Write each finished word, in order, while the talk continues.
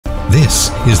This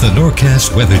is the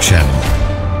Norcast Weather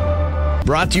Channel.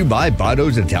 Brought to you by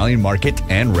Botto's Italian Market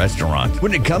and Restaurant.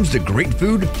 When it comes to great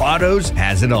food, Botto's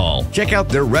has it all. Check out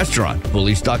their restaurant,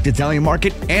 fully stocked Italian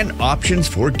market, and options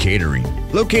for catering.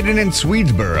 Located in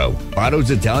Swedesboro, Botto's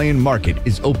Italian Market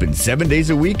is open 7 days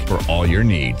a week for all your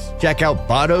needs. Check out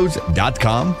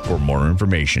bottos.com for more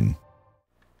information.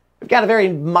 We've got a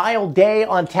very mild day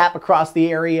on tap across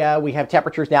the area. We have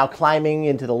temperatures now climbing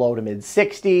into the low to mid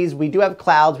 60s. We do have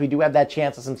clouds. We do have that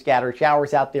chance of some scattered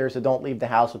showers out there, so don't leave the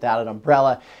house without an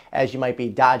umbrella as you might be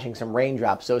dodging some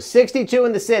raindrops. So 62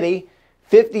 in the city,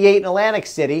 58 in Atlantic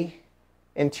City,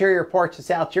 interior parts of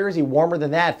South Jersey, warmer than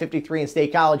that, 53 in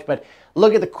State College. But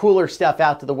look at the cooler stuff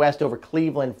out to the west over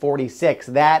Cleveland, 46.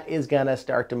 That is going to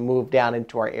start to move down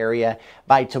into our area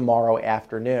by tomorrow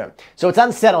afternoon. So it's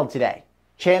unsettled today.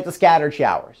 Chance of scattered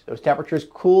showers. Those temperatures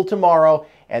cool tomorrow,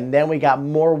 and then we got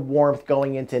more warmth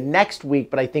going into next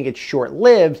week, but I think it's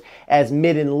short-lived as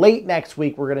mid and late next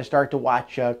week we're going to start to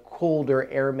watch a colder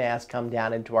air mass come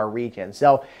down into our region.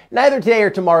 So neither today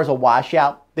or tomorrow is a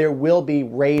washout. There will be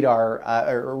rain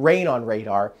on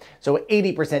radar, so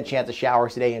 80% chance of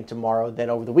showers today and tomorrow. Then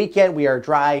over the weekend we are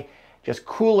dry, just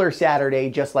cooler Saturday,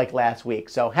 just like last week.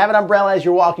 So have an umbrella as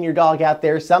you're walking your dog out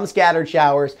there. Some scattered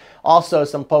showers, also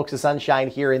some pokes of sunshine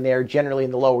here and there, generally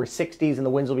in the lower 60s, and the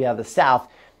winds will be out of the south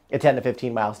at 10 to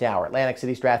 15 miles an hour. Atlantic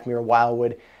City, Strathmere,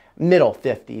 Wildwood, middle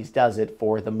 50s does it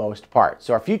for the most part.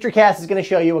 So our futurecast is going to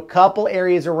show you a couple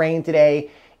areas of rain today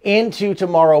into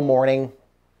tomorrow morning,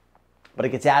 but it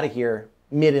gets out of here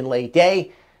mid and late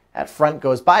day. That front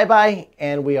goes bye-bye,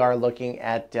 and we are looking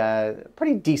at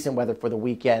pretty decent weather for the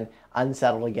weekend,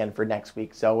 unsettled again for next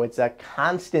week. So it's a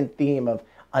constant theme of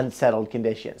unsettled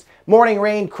conditions. Morning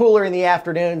rain, cooler in the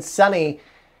afternoon, sunny,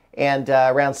 and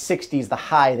around 60s the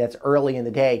high. That's early in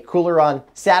the day. Cooler on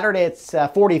Saturday, it's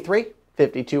 43,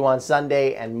 52 on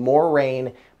Sunday, and more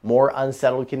rain, more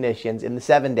unsettled conditions in the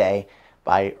 7-day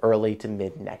by early to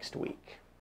mid next week.